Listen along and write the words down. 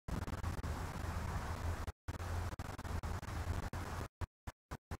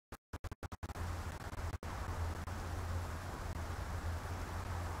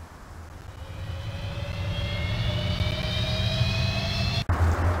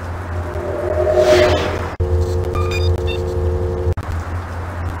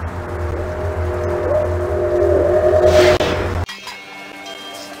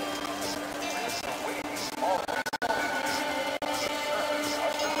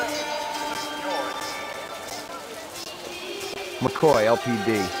McCoy,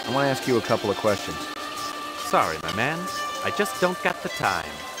 LPD. I want to ask you a couple of questions. Sorry, my man. I just don't got the time.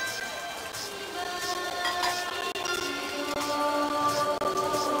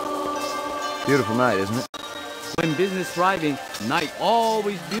 Beautiful night, isn't it? When business thriving, night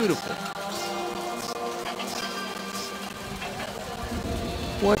always beautiful.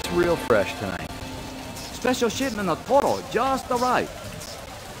 What's real fresh tonight? Special shipment of Toro just arrived.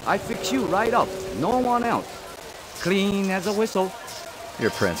 I fix you right up, no one else. Clean as a whistle.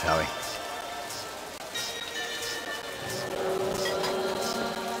 You're Prince, Howie.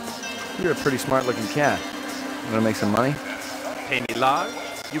 You're a pretty smart-looking cat. You want to make some money? Pay me large,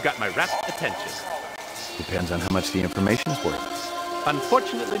 you got my rapt attention. Depends on how much the information's worth.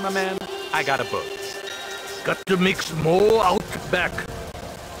 Unfortunately, my man, I got a book. Got to mix more out back.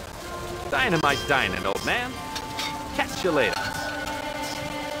 Dynamite dining, old man. Catch you later.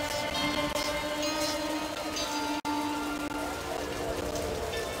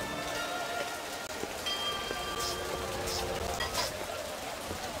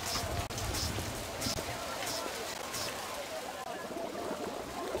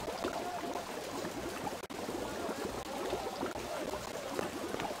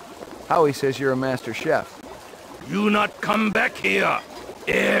 Howie says you're a master chef. You not come back here.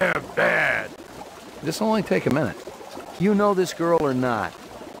 Air bad. This'll only take a minute. You know this girl or not?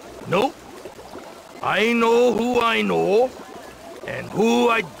 Nope. I know who I know, and who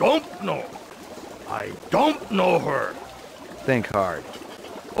I don't know. I don't know her. Think hard.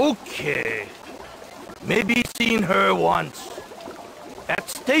 Okay. Maybe seen her once. At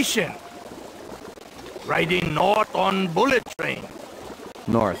station. Riding north on bullet train.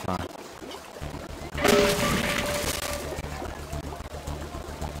 North, huh?